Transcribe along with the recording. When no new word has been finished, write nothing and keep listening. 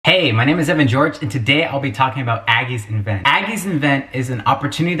Hey, my name is Evan George, and today I'll be talking about Aggies Invent. Aggies Invent is an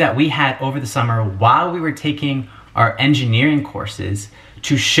opportunity that we had over the summer while we were taking our engineering courses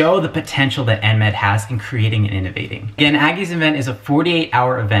to show the potential that EnMed has in creating and innovating. Again, Aggies Invent is a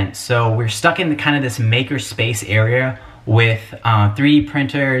 48-hour event, so we're stuck in kind of this maker space area with 3D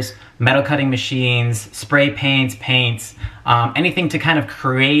printers, metal cutting machines, spray paints, anything to kind of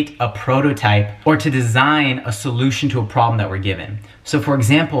create a prototype or to design a solution to a problem that we're given. So for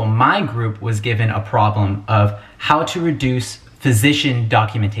example, my group was given a problem of how to reduce physician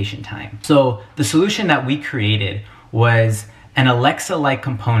documentation time. So the solution that we created was an Alexa-like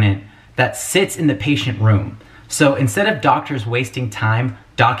component that sits in the patient room. So instead of doctors wasting time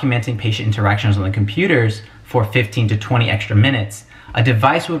documenting patient interactions on the computers for 15 to 20 extra minutes, a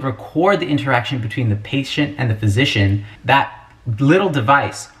device would record the interaction between the patient and the physician. That little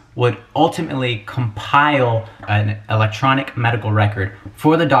device would ultimately compile an electronic medical record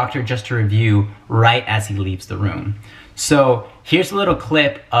for the doctor just to review right as he leaves the room. So here's a little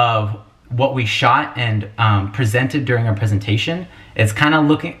clip of what we shot and presented during our presentation. It's kind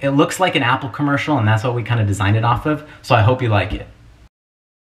of it looks like an Apple commercial, and that's what we kind of designed it off of. So I hope you like it.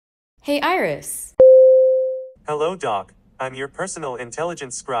 Hey, Iris. Hello, Doc. I'm your personal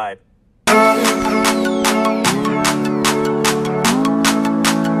intelligence scribe.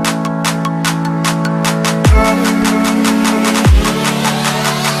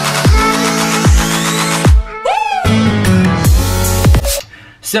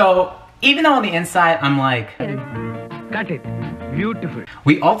 So even though on the inside I'm like, got it. Beautiful.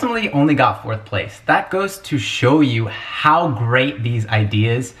 We ultimately only got 4th place. That goes to show you how great these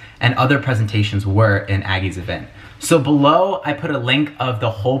ideas and other presentations were in Aggie's event. So below, I put a link of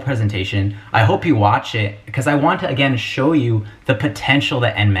the whole presentation. I hope you watch it because I want to, again, show you the potential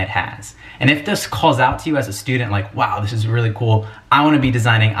that EnMed has. And if this calls out to you as a student, like, wow, this is really cool. I want to be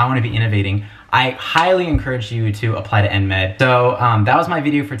designing. I want to be innovating. I highly encourage you to apply to EnMed. So that was my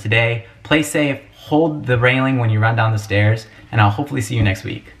video for today. Play safe, hold the railing when you run down the stairs, and I'll hopefully see you next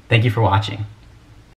week. Thank you for watching.